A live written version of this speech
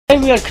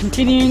We are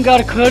continuing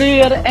our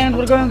career and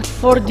we're going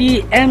for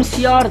the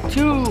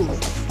MCR2,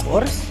 of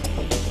course.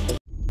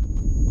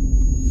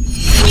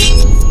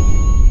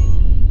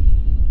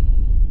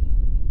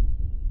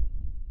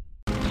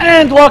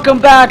 And welcome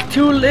back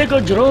to Lego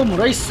Drome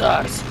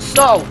Racers.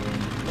 So,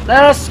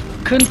 let us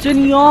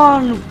continue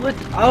on with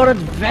our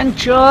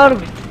adventure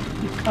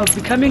of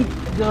becoming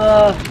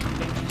the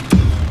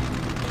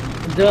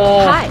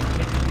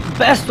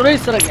best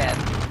racer again.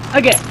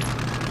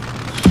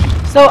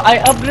 So I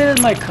upgraded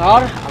my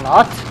car a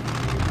lot,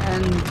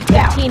 and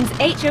yeah. Teams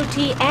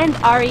HOT and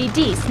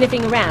RED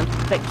sniffing around,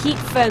 but keep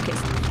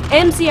focused.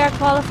 MCR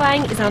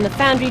qualifying is on the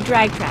Foundry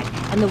drag track,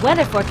 and the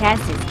weather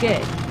forecast is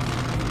good.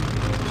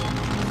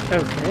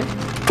 Okay,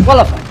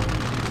 qualifying.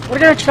 We're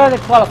gonna try the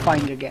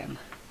qualifying again,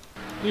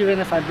 even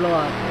if I blow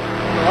up.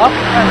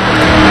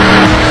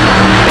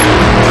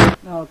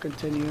 No,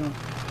 continue.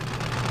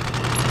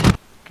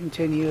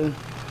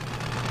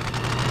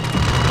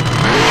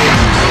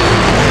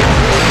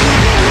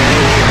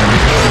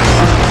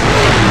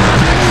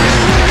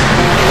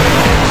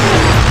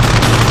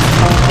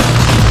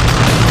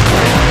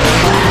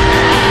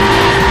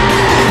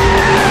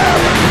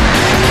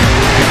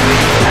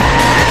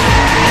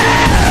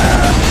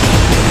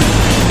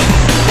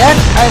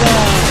 I don't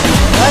know.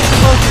 Am I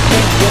supposed to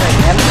change gear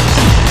again?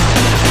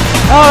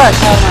 Alright,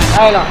 never mind.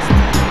 I lost.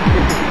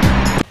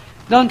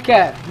 Don't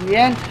care. In the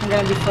end, I'm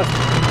gonna be first.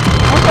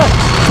 Okay,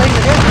 playing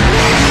the game.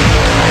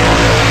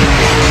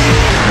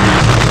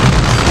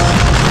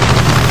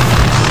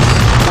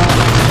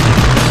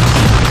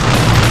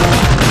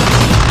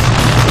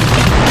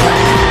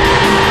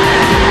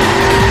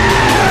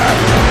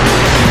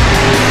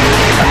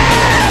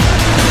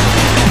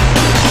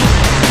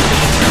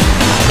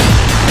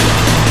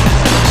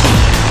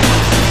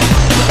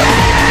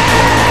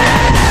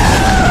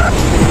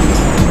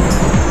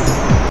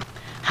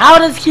 How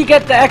does he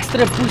get the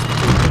extra boost?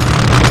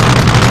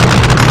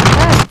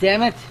 God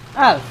damn it.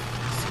 Oh.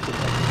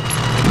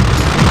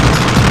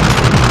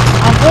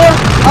 I'm 4?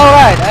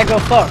 Alright, I go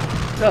 4.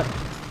 Good.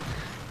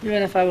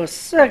 Even if I was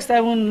 6,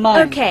 I wouldn't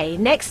mind. Okay,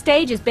 next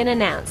stage has been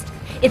announced.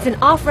 It's an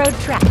off-road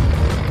track.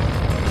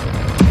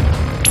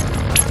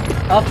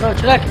 Off-road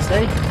track, you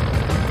say?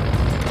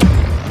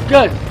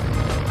 Good.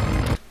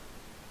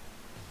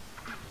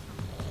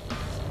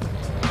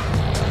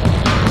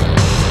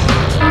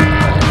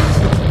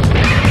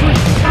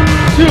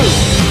 Two, 1.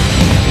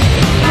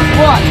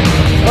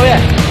 Oh yeah.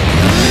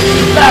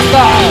 Blast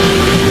off.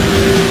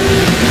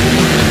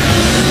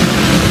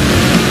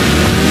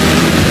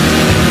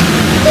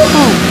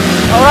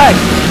 All right.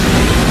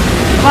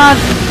 Come on.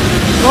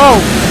 Go.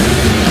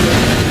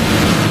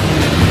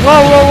 Whoa.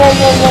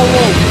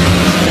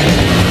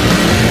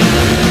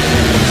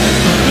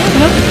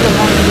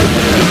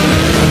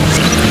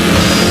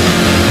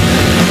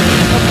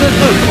 What's this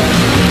do?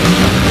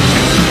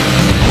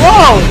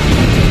 Whoa.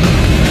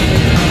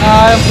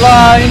 I'm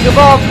flying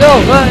above the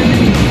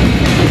rain.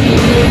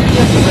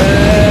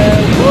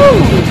 Woo!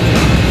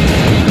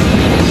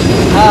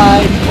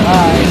 High.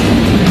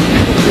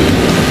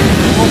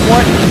 One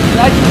more. Did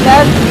I do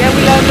that? Yeah,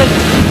 we landed.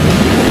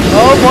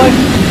 Oh boy.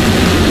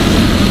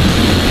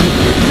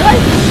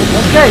 Nice.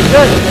 Okay,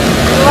 good.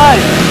 All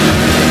right.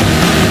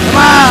 Come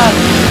on.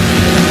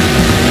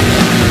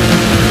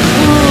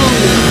 Woo.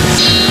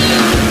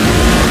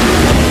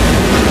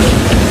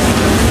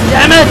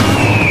 Damn it.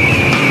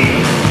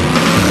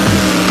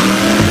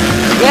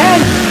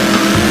 Again!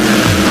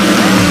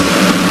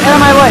 Get out of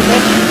my way,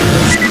 bitch!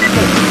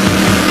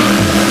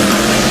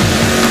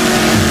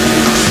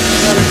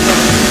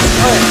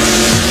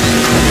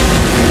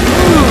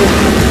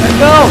 Let's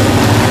go!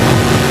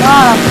 Come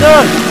on, I'm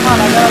good! Come on,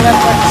 I gotta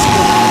left back.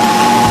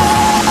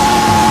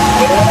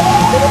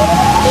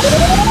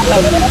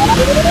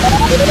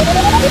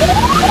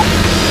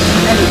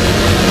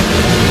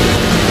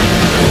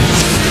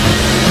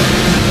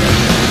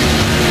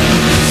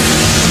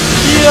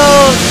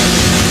 Shield!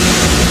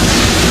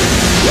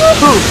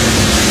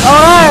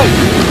 Alright!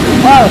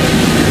 Wow!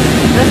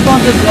 This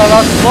one is a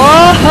lot of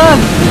fun!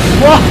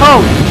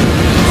 Whoa!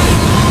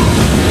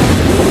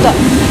 What's that?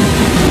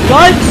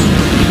 Guys?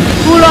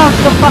 Who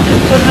launched the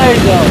fucking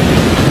tornado?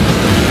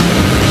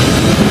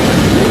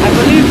 I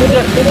believe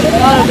that's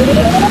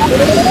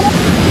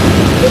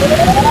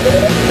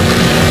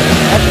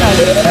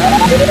nice.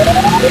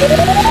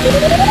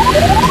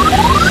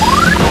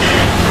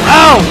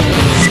 Ow!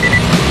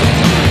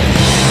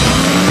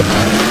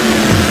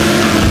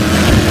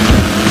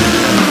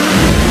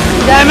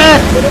 Damn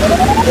it!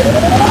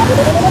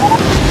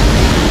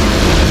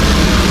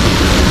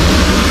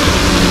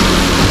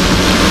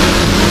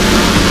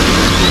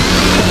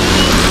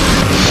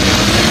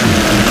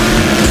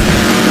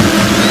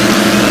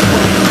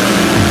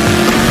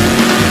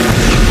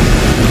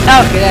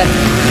 Okay, that's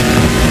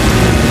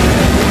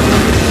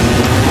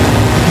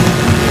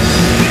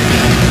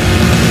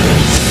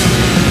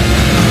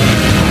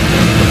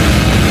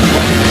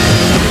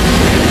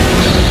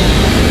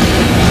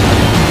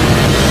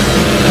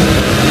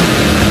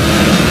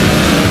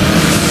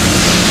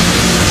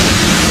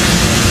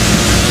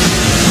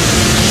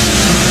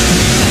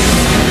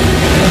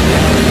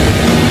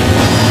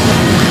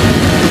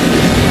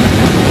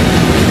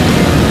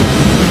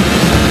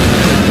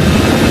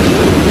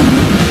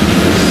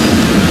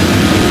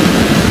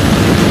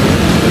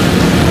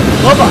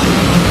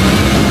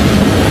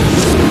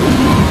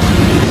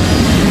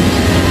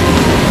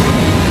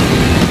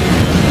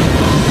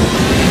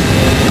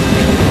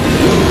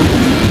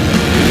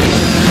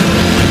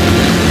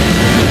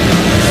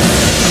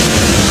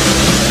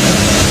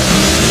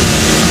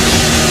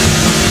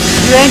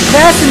You ain't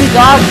passing me,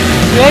 dog.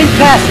 You ain't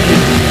passing me.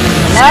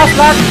 Last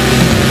lap.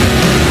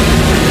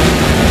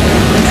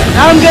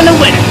 Now I'm gonna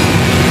win it.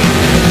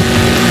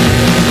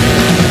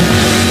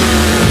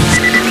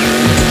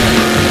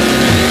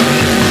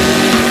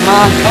 Come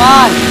on, come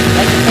on.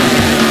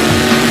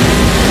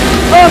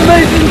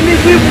 Amazingly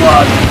deep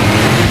one.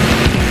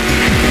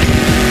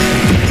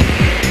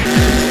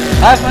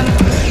 Happen.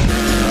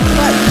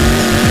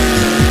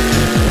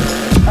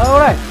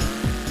 Alright.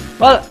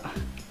 Well,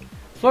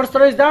 first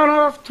race down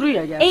out of 3,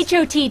 I guess.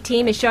 HOT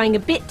team is showing a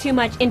bit too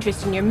much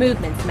interest in your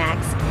movements,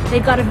 Max.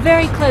 They've got a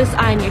very close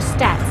eye on your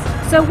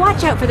stats, so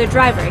watch out for the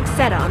driver,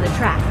 etc. on the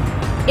track.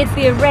 It's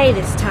the Array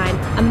this time,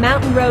 a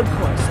mountain road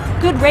course.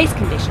 Good race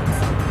conditions.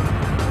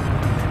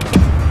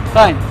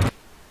 Fine.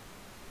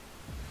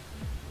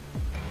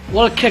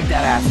 We'll kick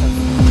that ass.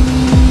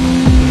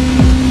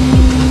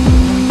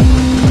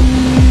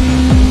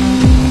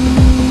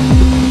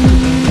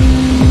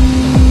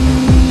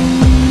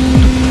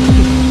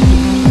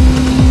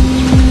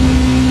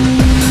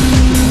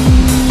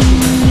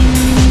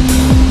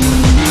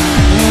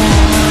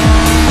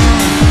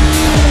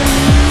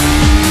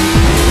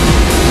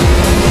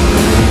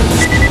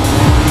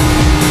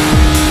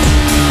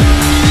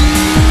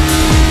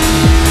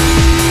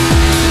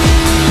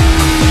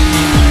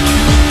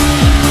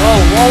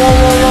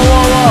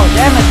 Whoa,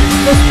 damn it, it's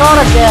this car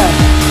again.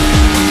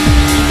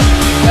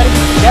 Gotta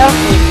be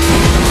careful.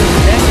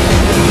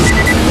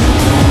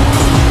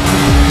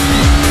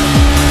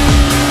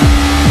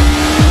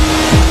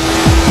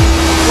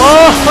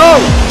 Whoa!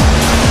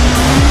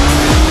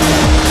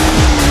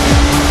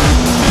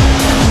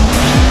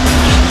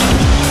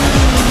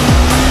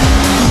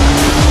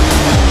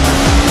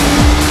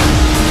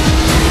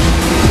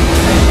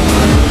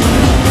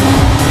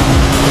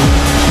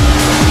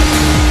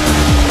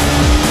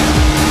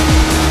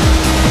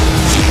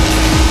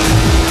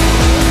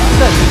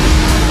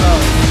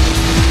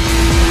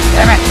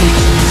 Damn it!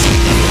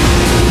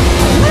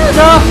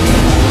 No!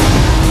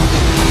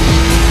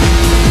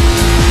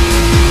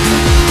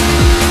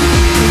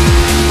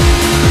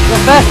 Go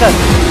faster!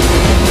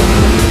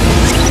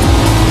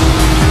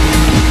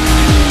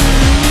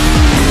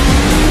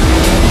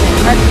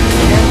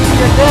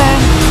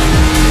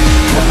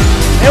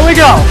 Here we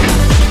go!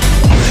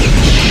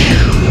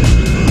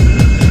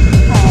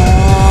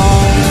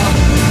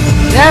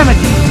 Damn it!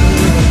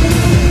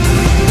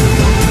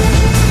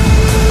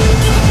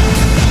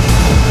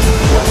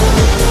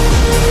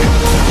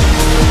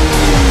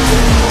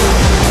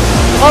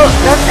 Oh,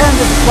 that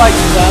ended quite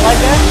well, I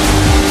guess.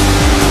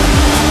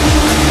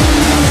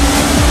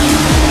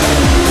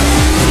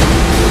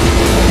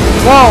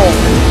 Whoa!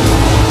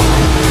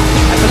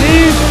 I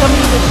believe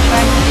somebody was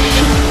trying to...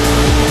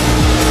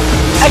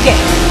 Again!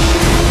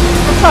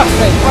 For fuck's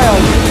sake, why are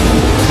you?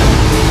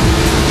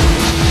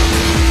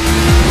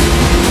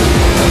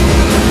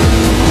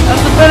 That's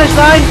the finish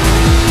line!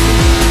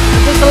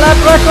 Is this the lap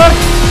record?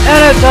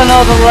 And it's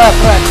another lap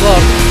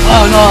record!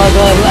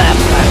 Another lap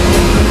record!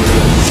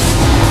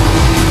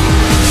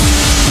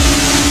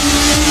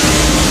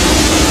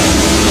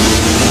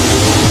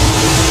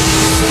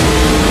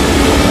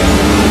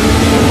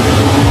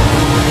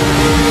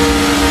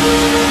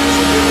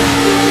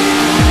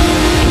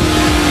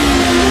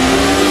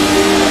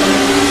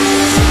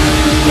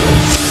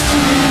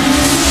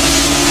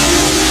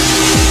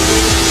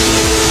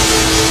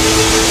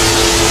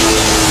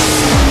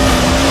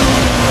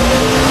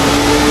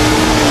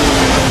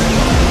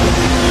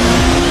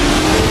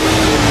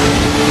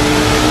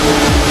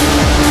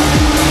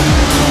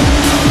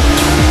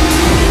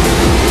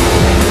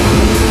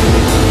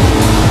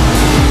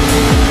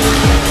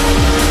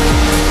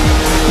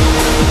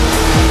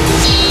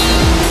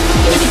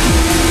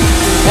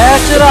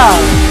 Catch it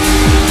out.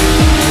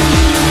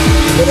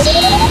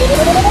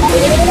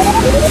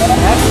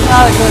 That's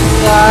not a good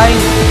sign.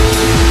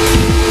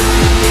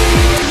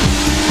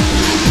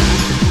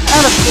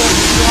 And of course,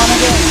 you want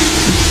again.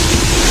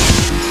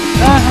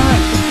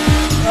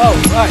 Oh,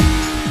 right.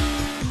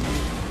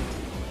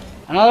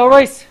 Another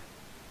race.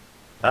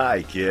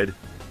 Hi, kid.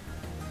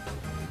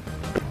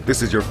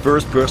 This is your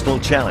first personal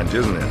challenge,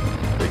 isn't it?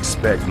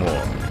 Expect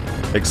more.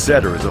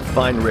 Etc. is a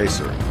fine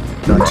racer.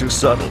 Not too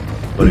subtle,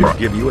 but it'll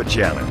give you a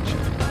challenge.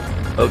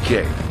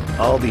 Okay,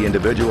 all the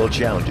individual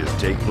challenges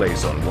take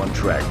place on one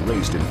track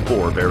raced in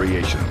 4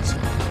 variations.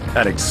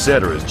 And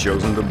Etc. has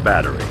chosen the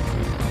battery.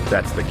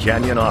 That's the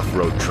canyon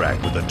off-road track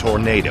with a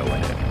tornado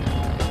in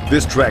it.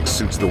 This track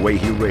suits the way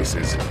he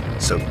races,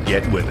 so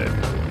get with it.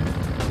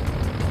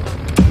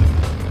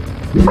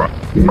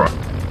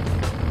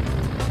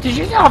 Did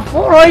you have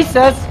 4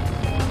 races?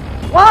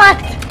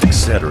 What?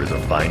 Etc. is a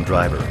fine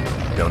driver.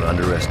 Don't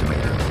underestimate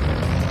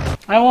her.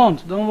 I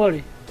won't, don't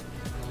worry.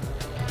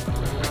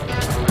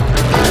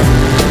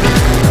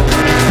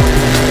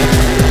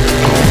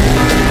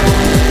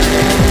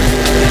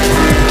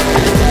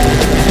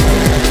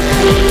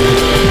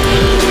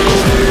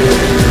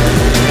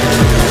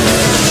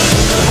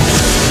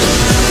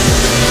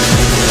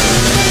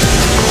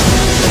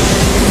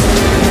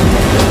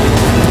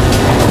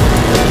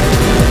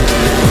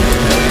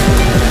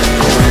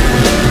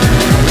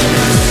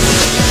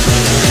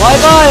 Bye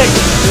bye!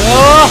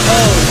 Whoa!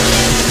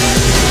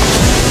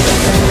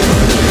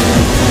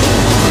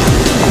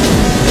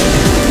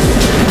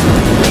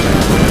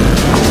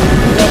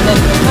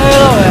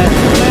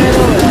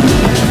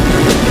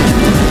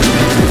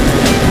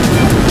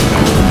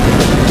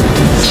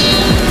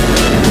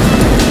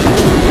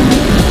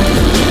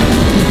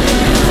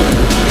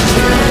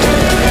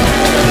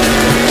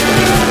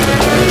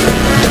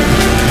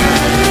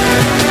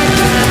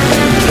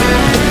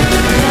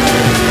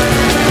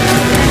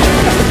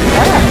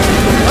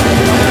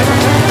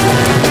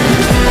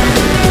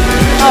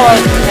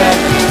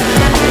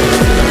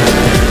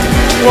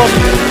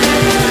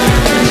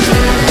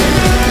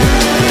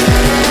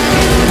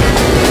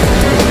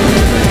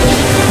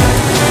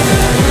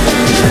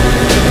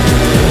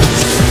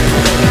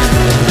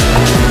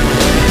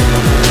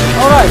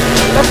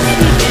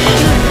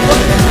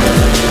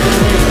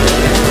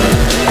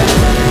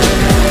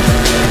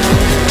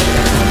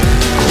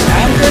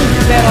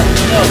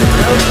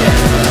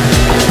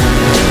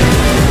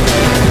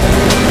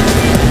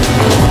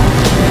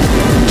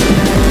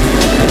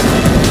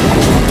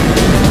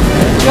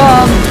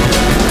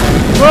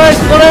 Wait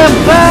for him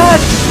back!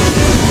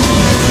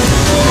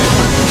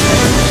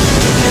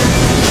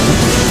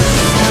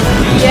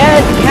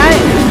 Yes,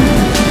 kind of.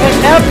 It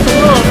helps a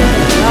little.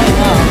 I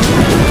know.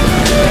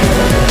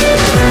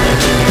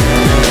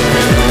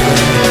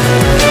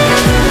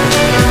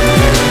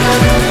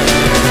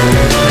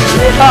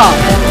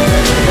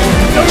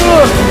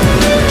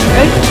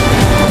 Okay.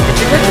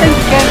 It's a good thing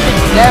you can't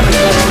take damage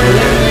like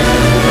really.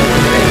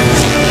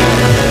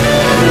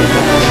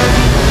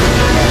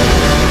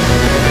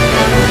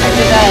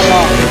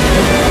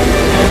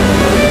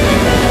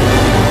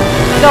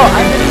 So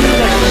I'm gonna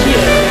use a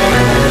shield.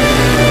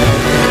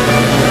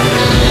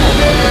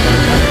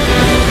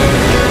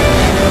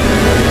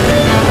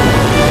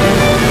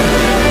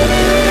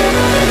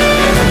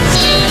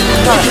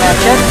 Not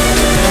happen.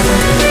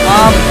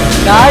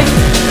 Guys,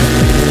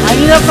 I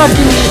need a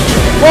fucking.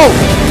 Whoa!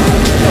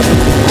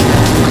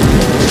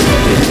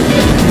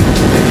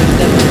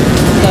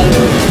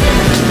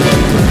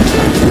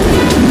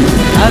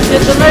 I don't see a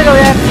tornado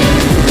yet.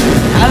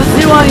 I don't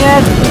see one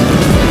yet.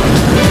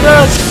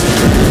 Good.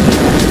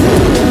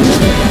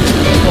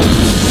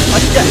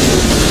 What's that?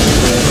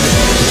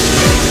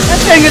 That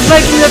thing is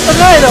making a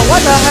tornado.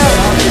 What the hell?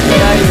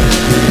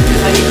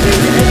 I need to do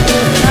this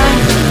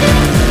time.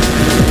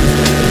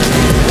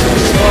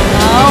 For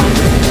now.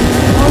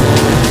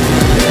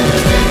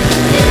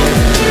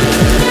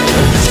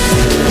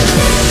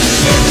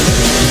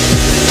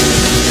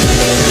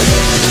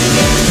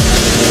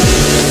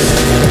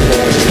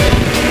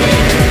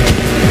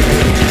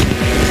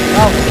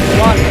 Oh,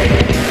 one.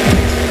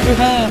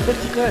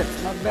 250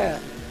 credits, not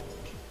bad.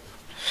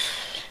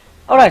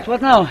 Alright,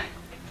 what now?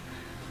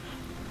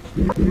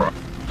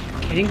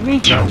 Kidding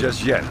me? Not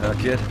just yet, huh,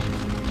 kid?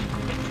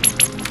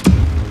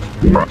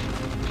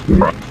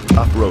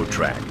 Off-road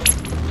track.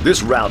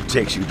 This route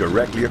takes you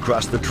directly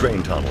across the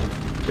train tunnel.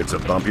 It's a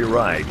bumpy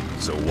ride,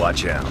 so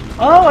watch out.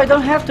 Oh, I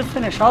don't have to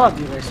finish all of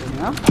these races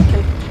now.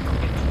 Okay.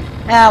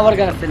 Yeah, we're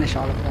gonna finish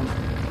all of them.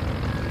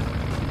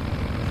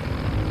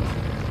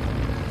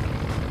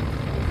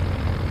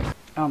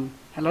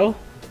 Hello?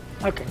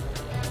 Okay.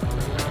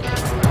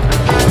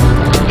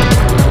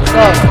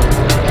 So,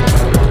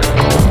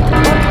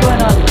 what's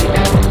going on here?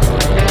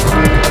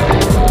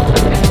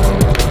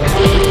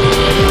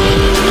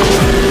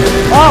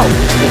 Oh!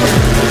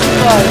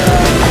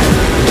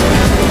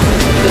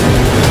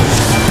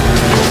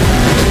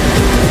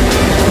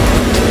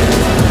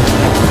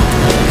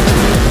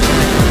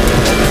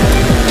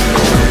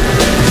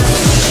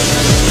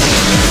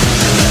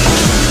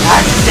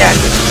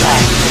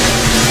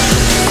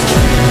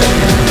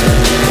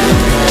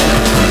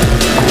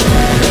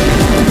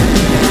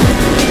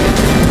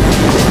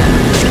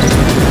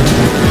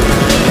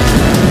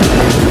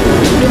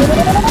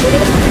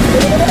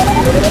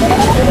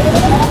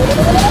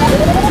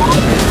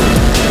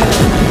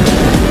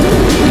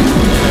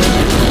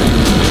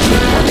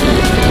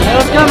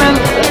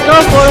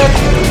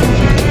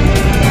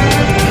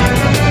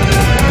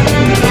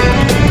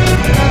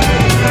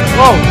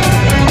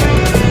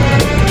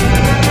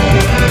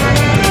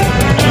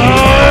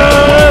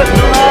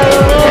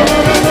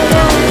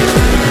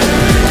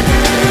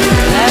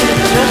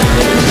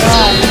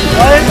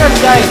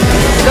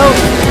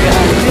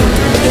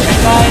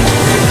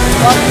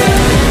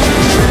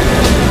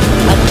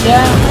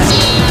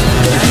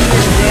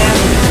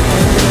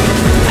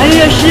 I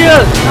need a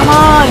shield! Come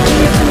on! Give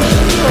me some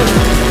shield!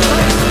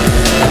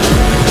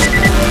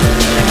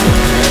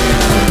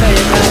 Okay,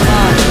 come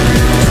on.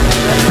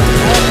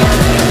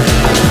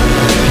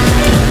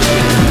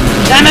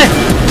 Damn it!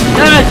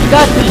 Damn it! You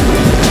got me!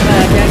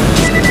 I can't.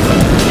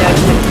 Yeah,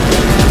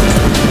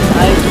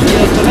 I see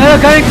a tornado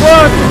coming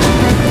forward!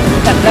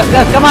 Left, left,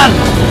 left, come on!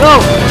 Go!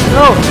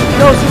 Go!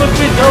 Go! Super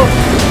speed! Go!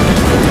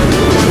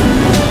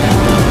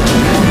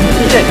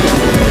 Shit!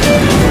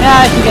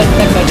 Yeah, she got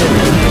stuck by this.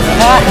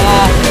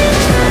 Haha!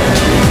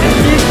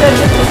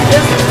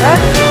 This, huh?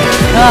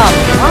 No,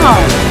 come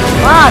on!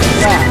 What's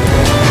that?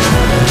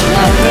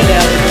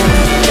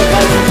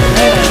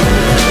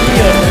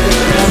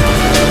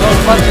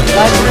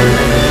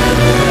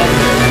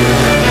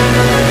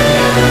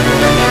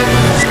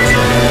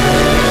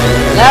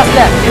 Last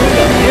lap, here we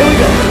go, here we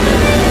go.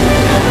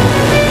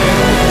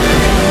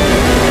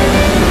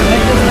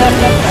 Make this last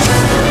lap fast.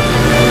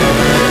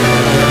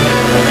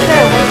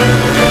 Okay,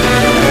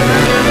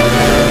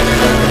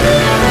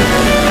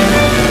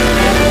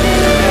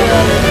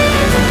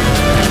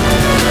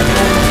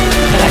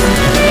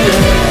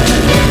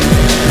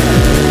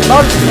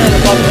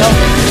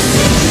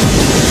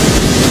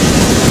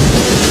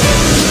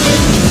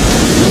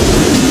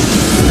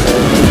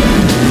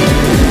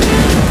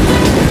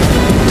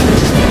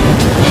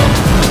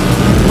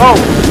 oh!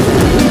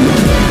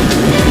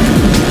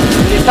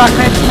 You start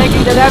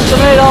making the damn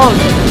tomatoes!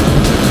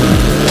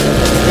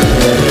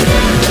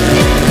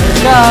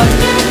 Come!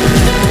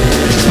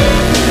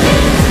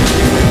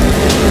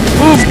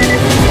 Boom!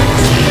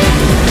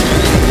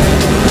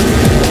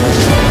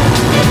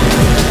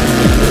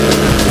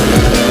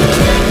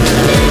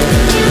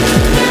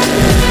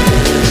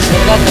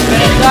 Is that the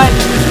finish line?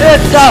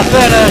 It's the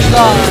finish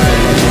line!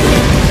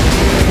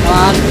 Come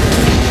on!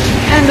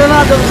 And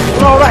another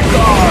slow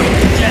record!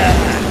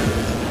 Yeah!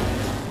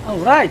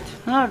 Alright,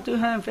 now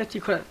 250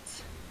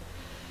 credits.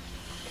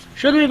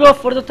 Should we go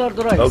for the third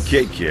race?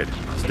 Okay, kid.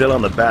 Still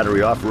on the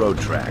battery off-road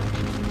track.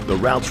 The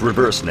route's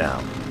reversed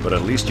now, but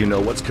at least you know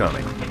what's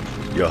coming.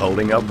 You're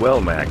holding up well,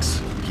 Max.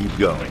 Keep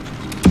going.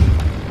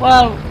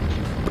 Well,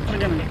 we're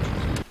gonna leave.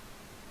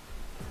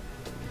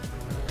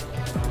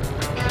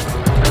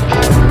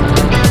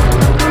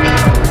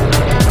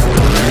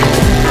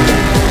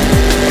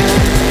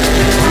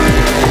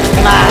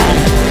 Come on!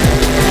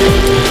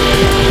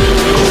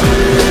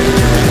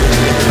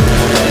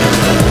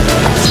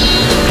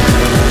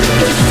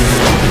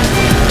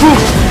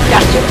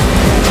 Gotcha!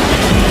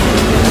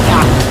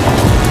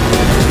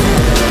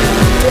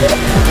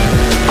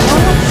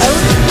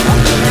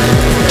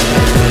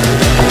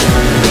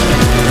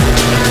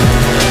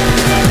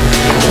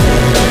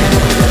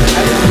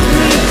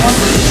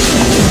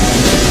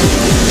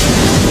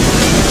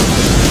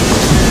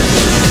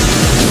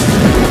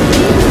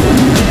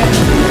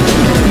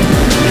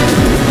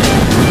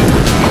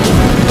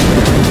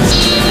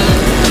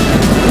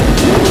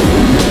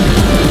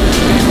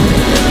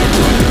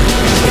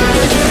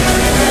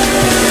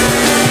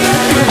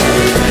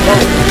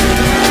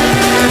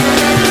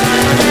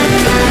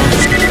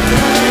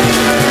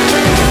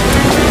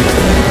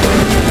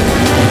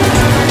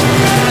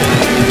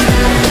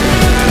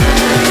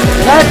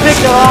 I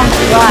picked the wrong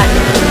track.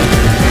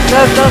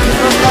 That doesn't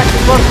look like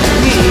it works for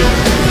me.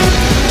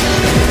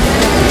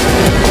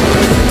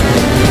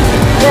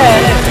 Yeah,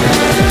 it is.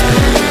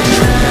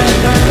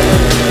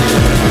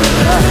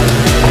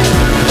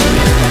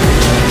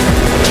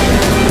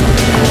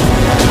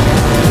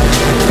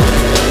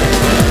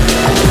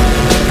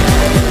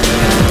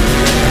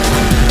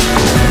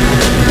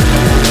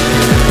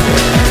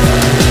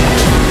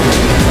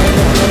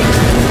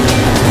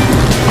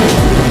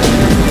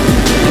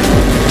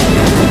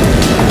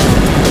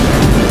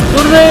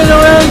 Tornado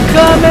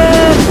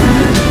incoming!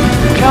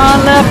 Come on,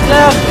 left,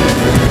 left!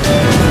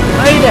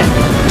 Right there!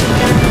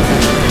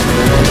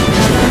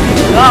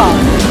 God!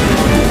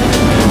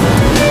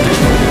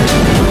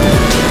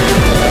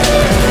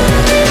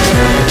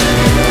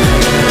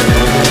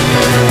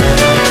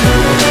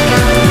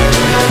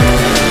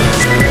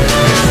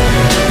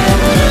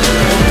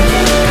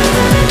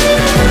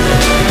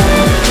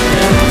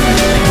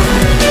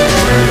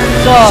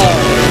 So,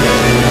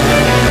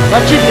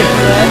 what you think,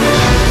 friend?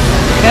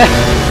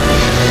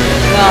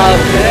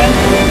 Okay.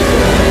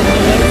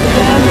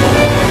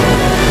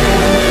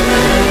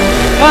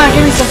 Come on,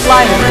 give me some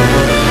flying.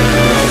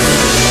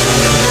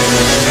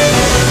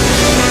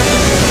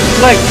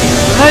 Look,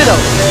 tornado.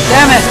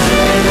 Damn it.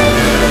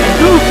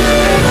 Oof.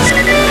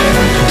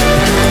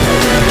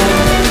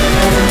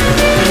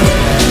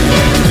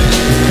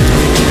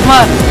 Come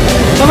on.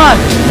 Come on.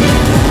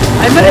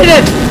 I made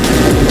it.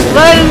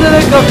 Right in the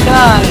nick of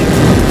time.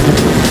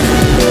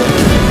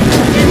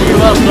 You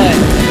well played.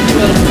 You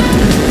well played.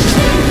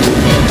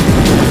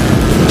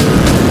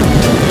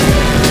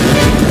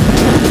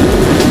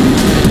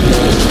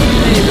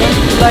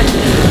 Like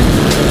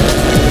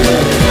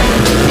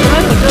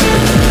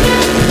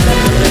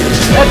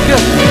that's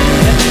good.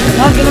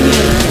 Not gonna be it.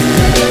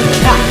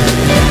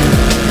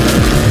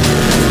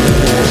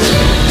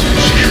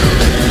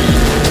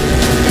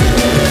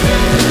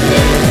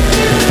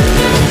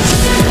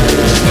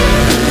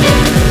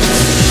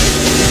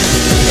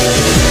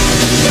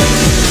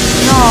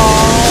 No.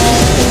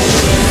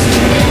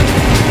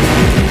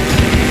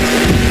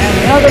 And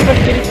another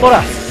victory for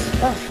us.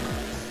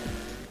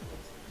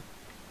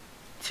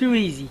 Too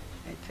easy,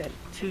 I tell you,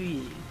 too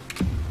easy.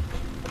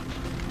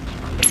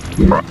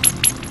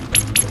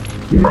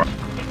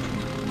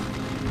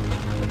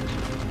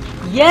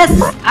 Yes,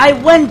 I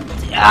went.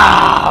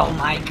 Oh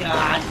my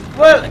god.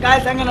 Well,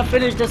 guys, I'm gonna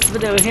finish this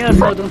video here,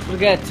 so don't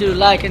forget to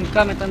like and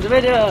comment on the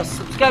video,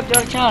 subscribe to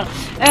our channel,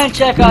 and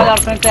check out our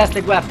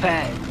fantastic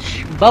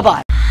webpage. Bye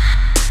bye.